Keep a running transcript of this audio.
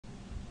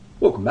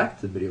Welcome back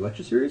to the video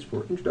lecture series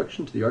for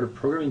Introduction to the Art of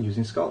Programming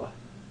Using Scala.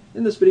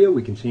 In this video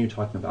we continue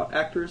talking about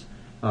actors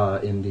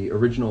in the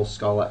original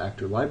Scala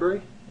actor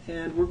library,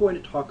 and we're going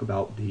to talk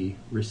about the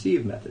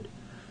receive method.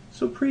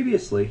 So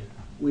previously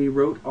we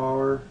wrote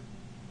our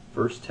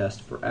first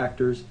test for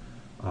actors.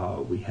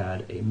 We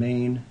had a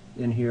main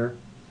in here,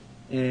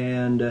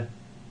 and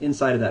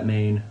inside of that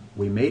main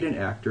we made an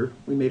actor.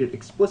 We made it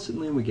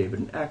explicitly and we gave it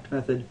an act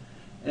method,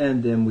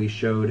 and then we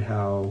showed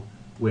how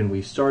when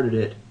we started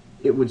it,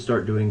 it would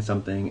start doing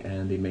something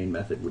and the main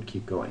method would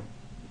keep going.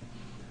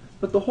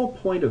 But the whole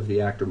point of the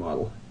actor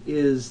model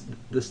is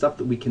the stuff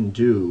that we can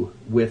do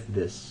with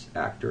this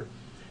actor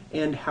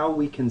and how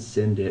we can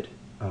send it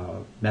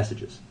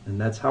messages. And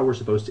that's how we're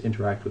supposed to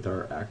interact with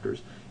our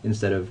actors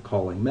instead of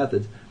calling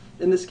methods.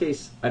 In this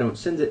case, I don't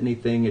send it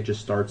anything, it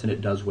just starts and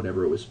it does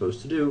whatever it was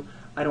supposed to do.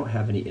 I don't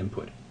have any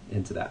input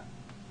into that.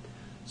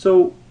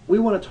 So we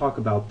want to talk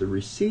about the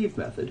receive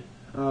method.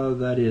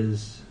 That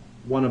is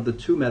one of the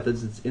two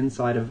methods that's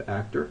inside of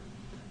actor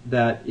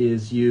that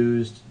is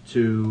used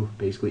to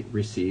basically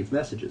receive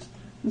messages.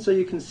 And so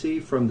you can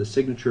see from the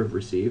signature of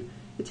receive,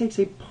 it takes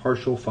a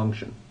partial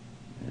function.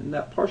 And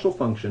that partial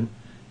function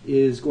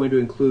is going to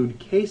include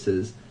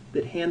cases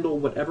that handle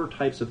whatever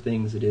types of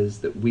things it is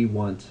that we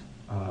want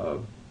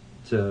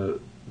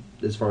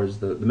as far as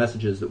the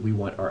messages that we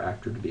want our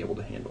actor to be able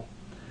to handle.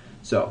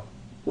 So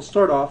we'll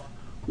start off,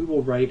 we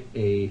will write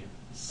a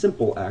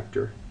simple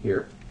actor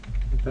here.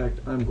 In fact,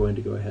 I'm going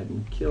to go ahead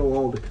and kill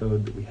all the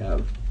code that we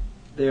have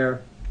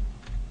there.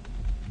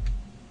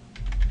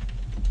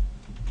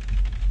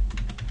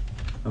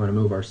 I'm going to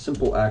move our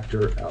simple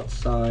actor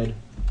outside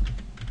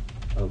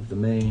of the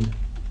main,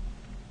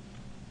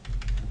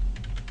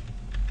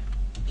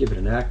 give it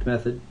an act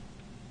method,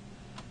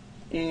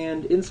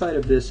 and inside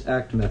of this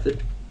act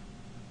method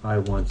I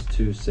want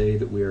to say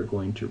that we are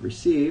going to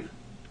receive,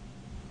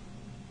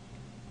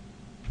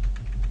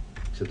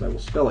 except I will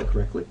spell it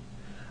correctly,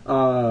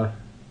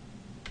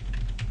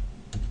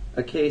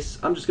 a case.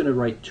 I'm just going to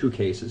write two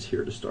cases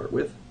here to start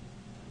with.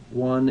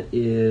 One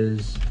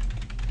is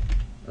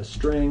a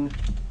string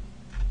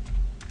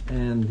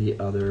and the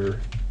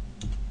other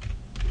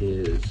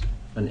is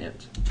an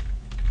int.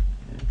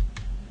 Okay.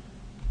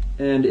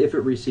 And if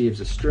it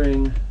receives a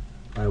string,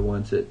 I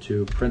want it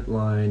to print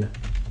line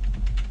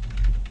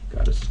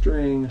got a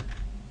string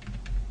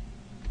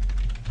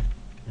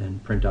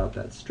and print out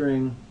that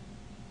string.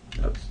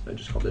 Oops, I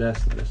just called it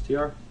s, not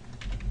str.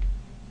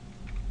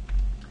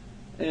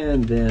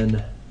 And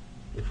then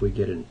if we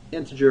get an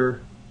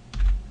integer,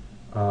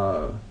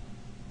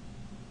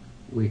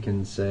 we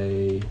can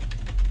say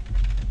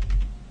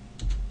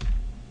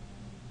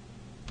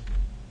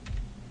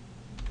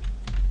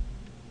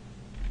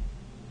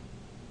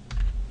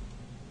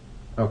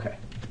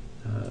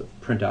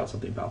print out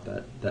something about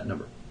that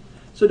number.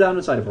 So down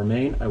inside of our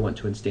main, I want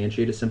to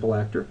instantiate a simple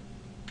actor.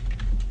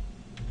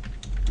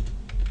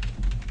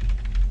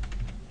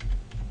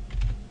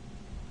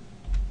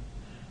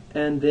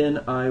 And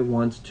then I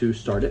want to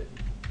start it,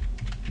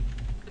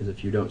 because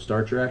if you don't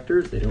start your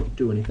actors, they don't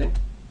do anything.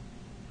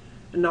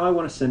 And now I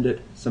want to send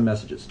it some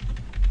messages.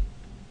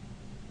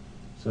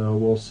 So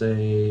we'll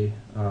say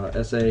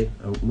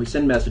we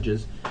send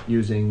messages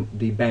using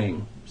the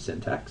bang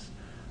syntax.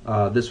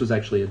 This was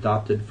actually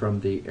adopted from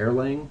the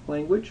Erlang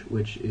language,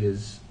 which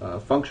is a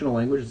functional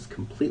language. It's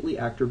completely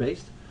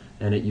actor-based,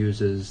 and it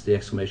uses the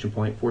exclamation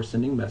point for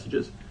sending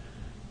messages.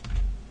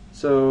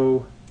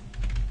 So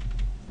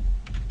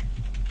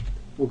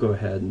we'll go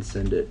ahead and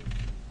send it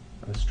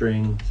a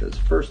string that says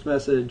first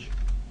message,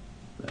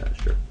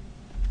 sure.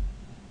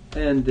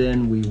 And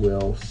then we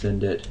will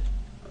send it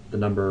the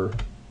number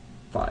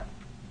 5.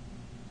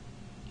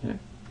 Okay.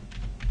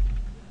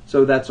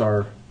 So that's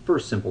our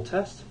first simple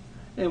test,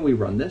 and we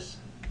run this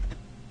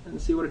and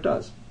see what it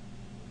does.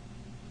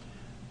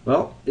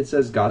 Well, it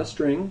says got a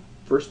string,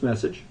 first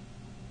message,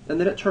 and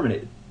then it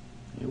terminated.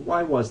 And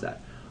why was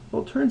that?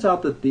 Well, it turns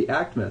out that the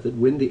act method,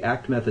 when the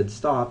act method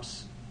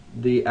stops,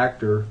 the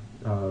actor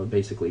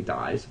basically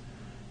dies,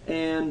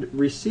 and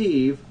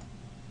receive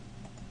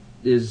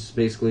is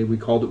basically, we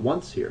called it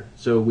once here.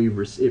 So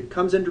it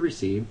comes into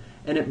receive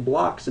and it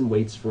blocks and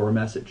waits for a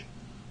message.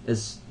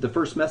 As the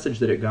first message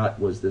that it got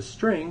was this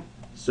string,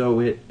 so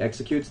it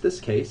executes this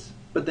case,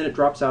 but then it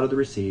drops out of the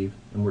receive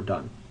and we're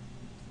done.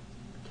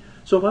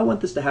 So if I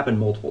want this to happen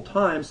multiple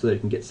times so that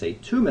it can get, say,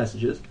 2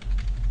 messages,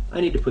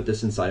 I need to put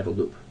this inside of a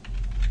loop.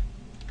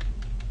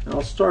 And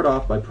I'll start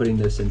off by putting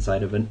this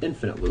inside of an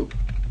infinite loop.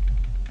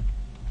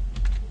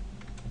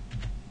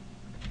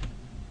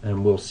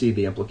 And we'll see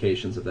the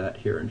implications of that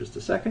here in just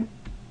a second.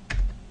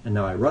 And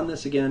now I run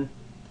this again,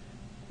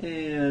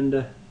 and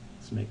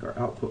let's make our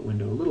output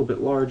window a little bit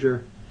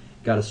larger.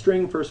 Got a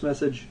string, first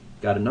message,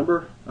 got a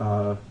number,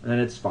 and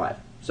it's 5.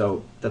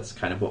 So that's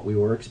kind of what we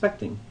were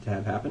expecting to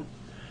have happen.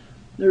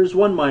 There's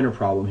one minor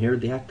problem here.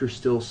 The actor's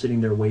still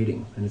sitting there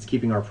waiting, and it's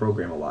keeping our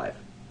program alive.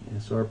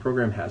 And so our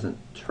program hasn't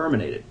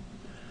terminated.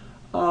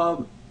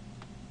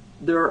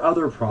 There are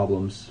other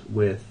problems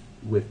with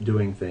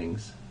doing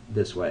things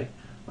this way.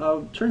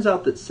 Turns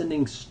out that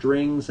sending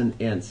strings and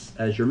ints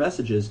as your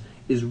messages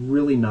is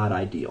really not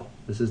ideal.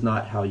 This is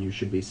not how you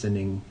should be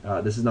sending,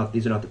 these are not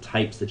the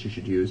types that you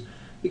should use,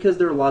 because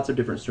there are lots of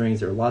different strings,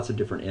 there are lots of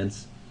different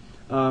ints.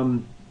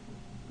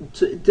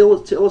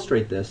 To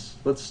illustrate this,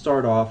 let's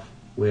start off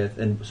with,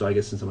 and so I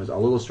guess in some ways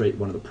I'll illustrate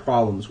one of the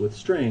problems with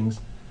strings.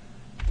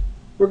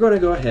 We're going to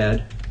go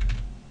ahead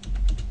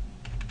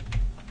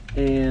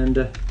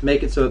and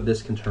make it so that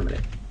this can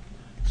terminate.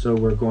 So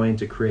we're going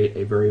to create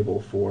a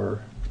variable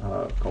for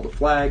called a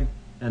flag,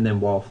 and then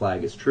while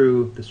flag is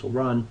true, this will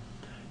run.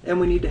 And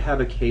we need to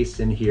have a case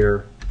in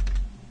here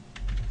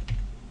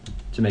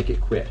to make it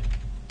quit.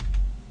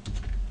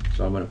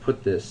 So I'm going to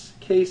put this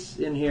case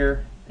in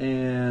here,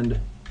 and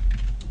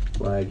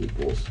flag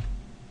equals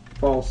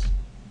false.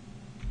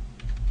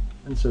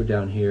 And so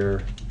down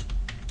here,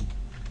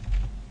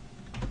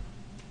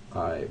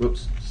 I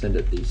send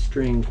it the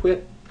string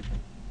quit,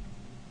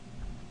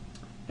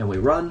 and we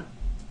run.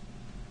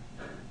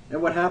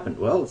 And what happened?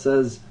 Well, it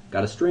says,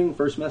 got a string,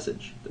 first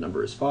message. The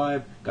number is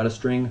 5. Got a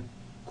string,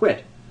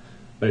 quit.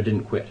 But it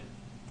didn't quit.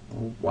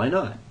 Well, why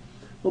not?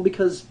 Well,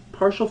 because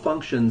partial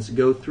functions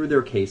go through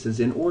their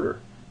cases in order.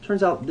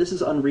 Turns out this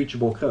is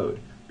unreachable code,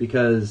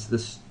 because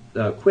this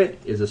quit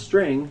is a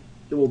string.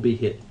 It will be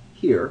hit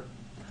here.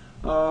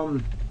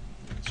 So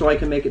I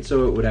can make it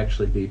so it would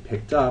actually be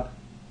picked up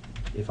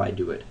if I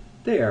do it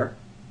there.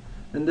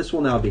 And this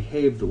will now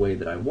behave the way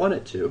that I want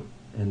it to,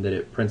 and that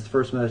it prints the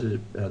first message,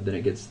 then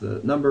it gets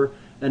the number,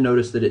 and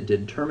notice that it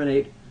did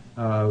terminate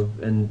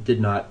and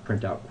did not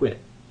print out quit.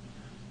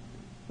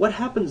 What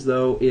happens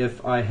though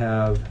if I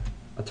have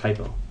a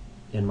typo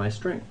in my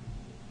string?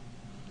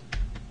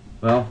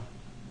 Well,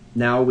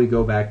 now we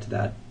go back to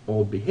that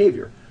old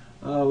behavior.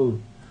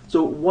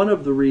 So one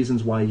of the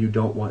reasons why you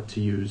don't want to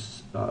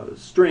use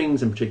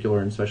strings in particular,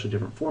 and especially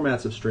different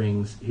formats of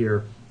strings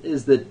here,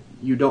 is that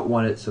you don't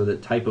want it so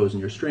that typos in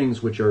your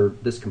strings, which are,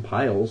 this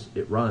compiles,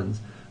 it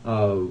runs,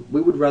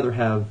 we would rather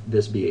have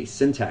this be a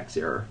syntax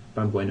error if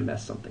I'm going to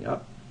mess something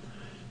up.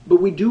 But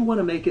we do want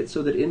to make it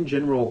so that in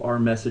general our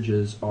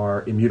messages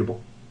are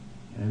immutable.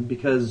 And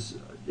because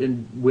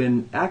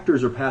when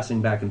actors are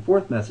passing back and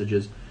forth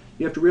messages,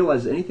 you have to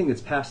realize that anything that's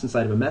passed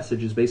inside of a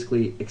message is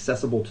basically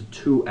accessible to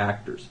two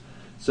actors.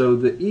 So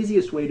the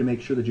easiest way to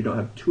make sure that you don't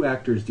have two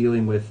actors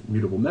dealing with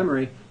mutable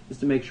memory is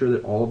to make sure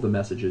that all of the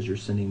messages you're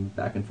sending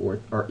back and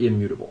forth are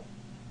immutable.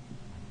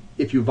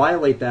 If you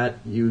violate that,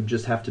 you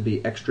just have to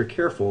be extra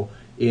careful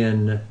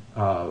in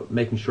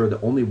making sure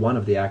that only one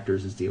of the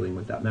actors is dealing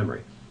with that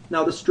memory.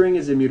 Now the string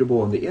is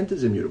immutable and the int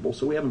is immutable,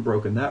 so we haven't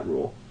broken that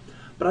rule.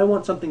 But I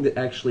want something that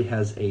actually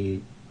has a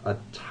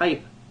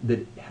type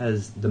that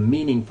has the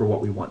meaning for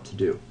what we want to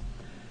do.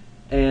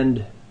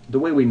 And the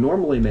way we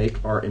normally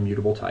make our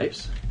immutable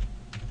types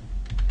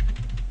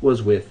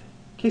was with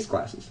case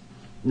classes.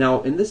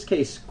 Now in this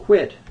case,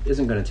 quit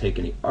isn't going to take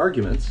any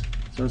arguments,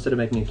 so instead of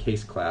making a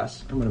case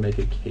class, I'm going to make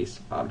a case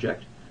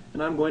object,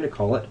 and I'm going to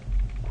call it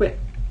quit.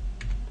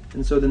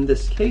 And so then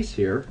this case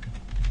here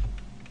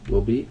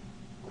will be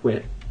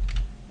quit,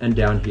 and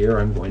down here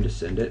I'm going to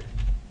send it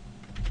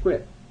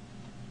quit.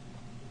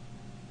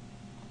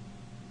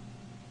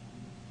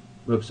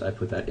 Whoops, I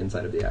put that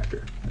inside of the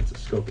actor. That's a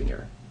scoping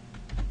error.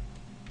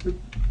 Oop.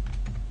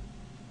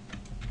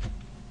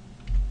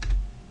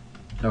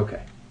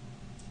 Okay.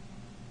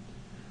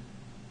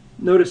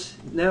 Notice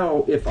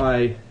now if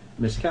I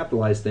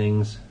miscapitalize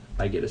things,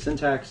 I get a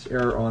syntax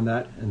error on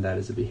that, and that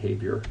is a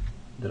behavior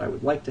that I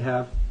would like to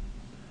have.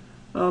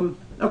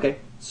 Okay,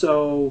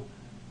 so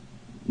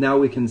now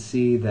we can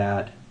see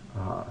that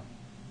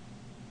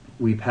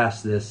we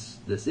pass this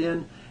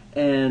in,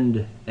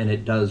 and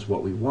it does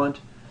what we want.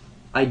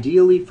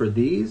 Ideally for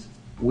these,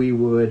 we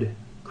would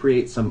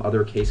create some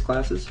other case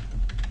classes.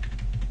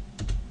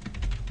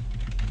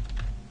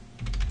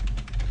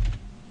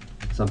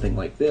 Something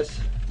like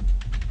this.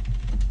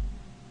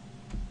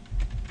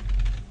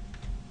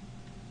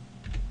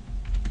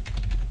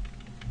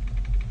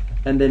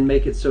 And then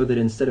make it so that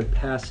instead of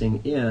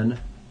passing in,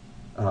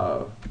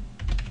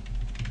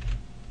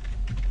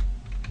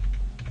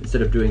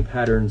 instead of doing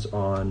patterns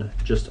on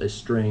just a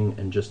string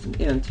and just an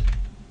int,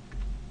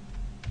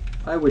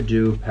 I would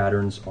do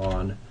patterns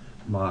on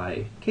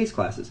my case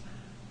classes.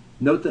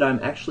 Note that I'm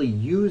actually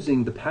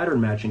using the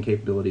pattern matching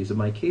capabilities of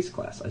my case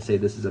class. I say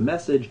this is a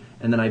message,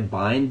 and then I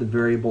bind the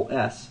variable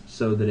s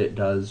so that it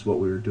does what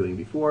we were doing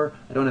before.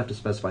 I don't have to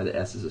specify that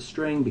s is a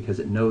string because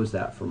it knows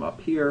that from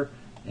up here,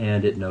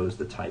 and it knows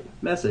the type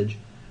message.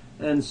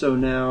 And so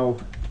now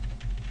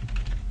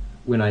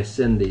when I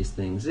send these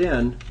things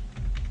in,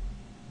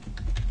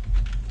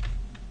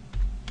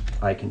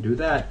 I can do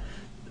that.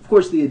 Of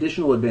course, the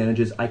additional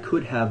advantage is I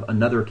could have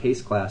another case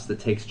class that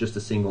takes just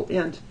a single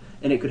int,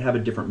 and it could have a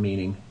different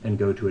meaning and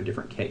go to a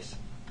different case.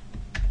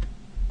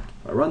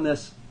 If I run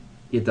this,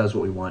 it does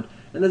what we want,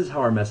 and this is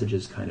how our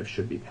messages kind of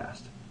should be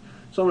passed.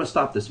 So I'm going to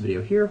stop this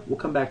video here. We'll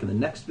come back in the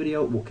next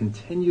video. We'll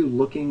continue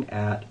looking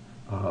at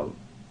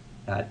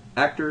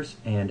actors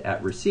and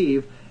at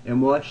receive,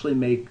 and we'll actually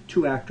make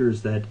two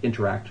actors that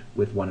interact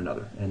with one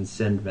another and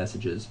send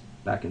messages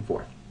back and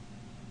forth.